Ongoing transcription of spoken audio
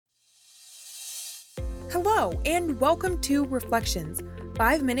Hello, and welcome to Reflections,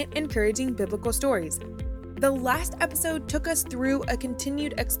 5-minute encouraging biblical stories. The last episode took us through a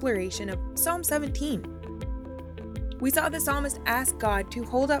continued exploration of Psalm 17. We saw the psalmist ask God to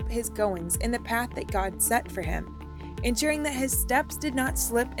hold up his goings in the path that God set for him, ensuring that his steps did not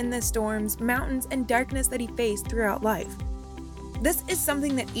slip in the storms, mountains, and darkness that he faced throughout life. This is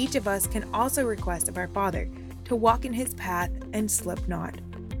something that each of us can also request of our Father, to walk in his path and slip not.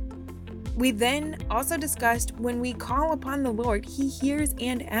 We then also discussed when we call upon the Lord, he hears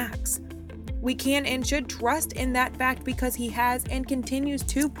and acts. We can and should trust in that fact because he has and continues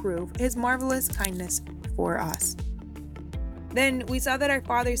to prove his marvelous kindness for us. Then we saw that our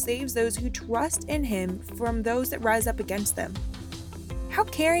Father saves those who trust in him from those that rise up against them. How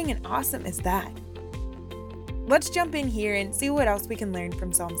caring and awesome is that? Let's jump in here and see what else we can learn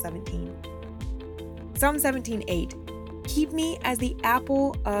from Psalm 17. Psalm 17:8. Keep me as the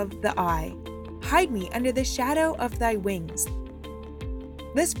apple of the eye. Hide me under the shadow of thy wings.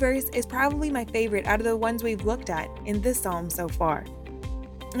 This verse is probably my favorite out of the ones we've looked at in this psalm so far.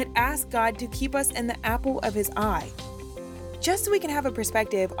 It asks God to keep us in the apple of his eye. Just so we can have a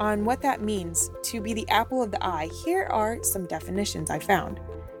perspective on what that means to be the apple of the eye, here are some definitions I found.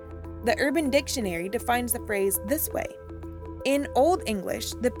 The Urban Dictionary defines the phrase this way. In Old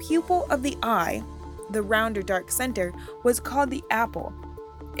English, the pupil of the eye, the round or dark center, was called the apple.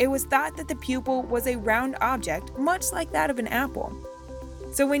 It was thought that the pupil was a round object, much like that of an apple.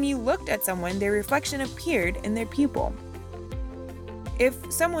 So when you looked at someone, their reflection appeared in their pupil. If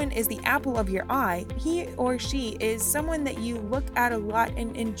someone is the apple of your eye, he or she is someone that you look at a lot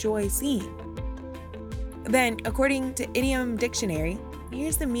and enjoy seeing. Then, according to Idiom Dictionary,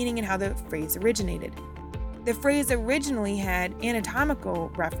 here's the meaning and how the phrase originated. The phrase originally had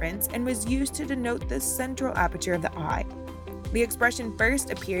anatomical reference and was used to denote the central aperture of the eye. The expression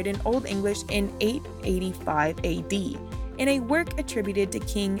first appeared in Old English in 885 AD in a work attributed to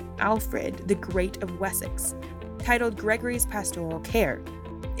King Alfred the Great of Wessex, titled Gregory's Pastoral Care.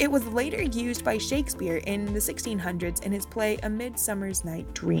 It was later used by Shakespeare in the 1600s in his play A Midsummer's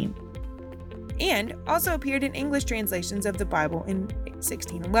Night Dream, and also appeared in English translations of the Bible in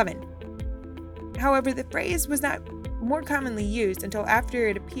 1611. However, the phrase was not more commonly used until after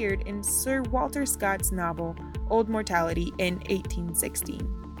it appeared in Sir Walter Scott's novel Old Mortality in 1816.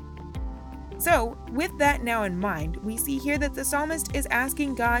 So, with that now in mind, we see here that the psalmist is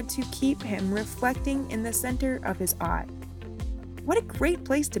asking God to keep him reflecting in the center of his eye. What a great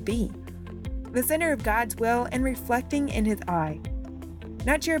place to be! The center of God's will and reflecting in his eye.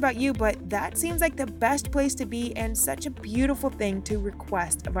 Not sure about you, but that seems like the best place to be and such a beautiful thing to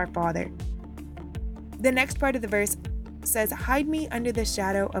request of our Father. The next part of the verse says, hide me under the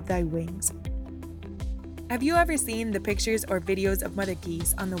shadow of thy wings. Have you ever seen the pictures or videos of Mother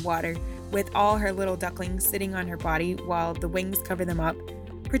Geese on the water with all her little ducklings sitting on her body while the wings cover them up,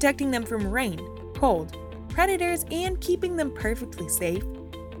 protecting them from rain, cold, predators, and keeping them perfectly safe?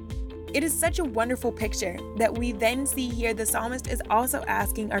 It is such a wonderful picture that we then see here the psalmist is also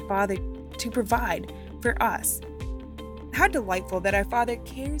asking our Father to provide for us. How delightful that our Father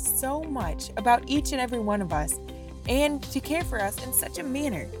cares so much about each and every one of us and to care for us in such a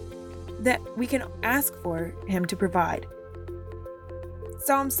manner that we can ask for him to provide.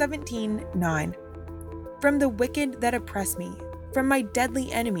 Psalm 17:9. From the wicked that oppress me, from my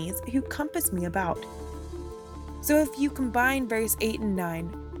deadly enemies who compass me about. So if you combine verse 8 and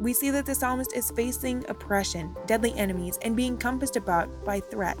 9, we see that the psalmist is facing oppression, deadly enemies, and being compassed about by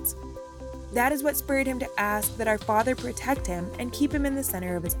threats. That is what spurred him to ask that our Father protect him and keep him in the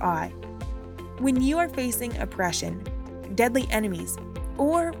center of his eye. When you are facing oppression, deadly enemies,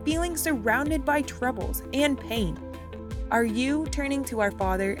 or feeling surrounded by troubles and pain, are you turning to our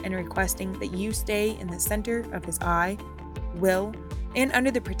Father and requesting that you stay in the center of his eye, will, and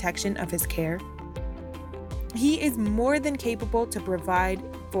under the protection of his care? He is more than capable to provide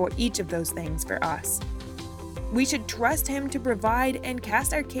for each of those things for us. We should trust him to provide and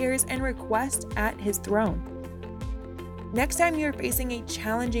cast our cares and requests at his throne. Next time you're facing a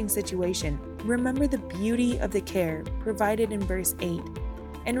challenging situation, remember the beauty of the care provided in verse 8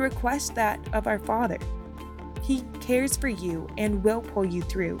 and request that of our Father. He cares for you and will pull you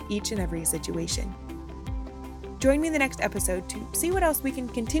through each and every situation. Join me in the next episode to see what else we can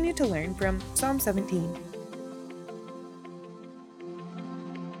continue to learn from Psalm 17.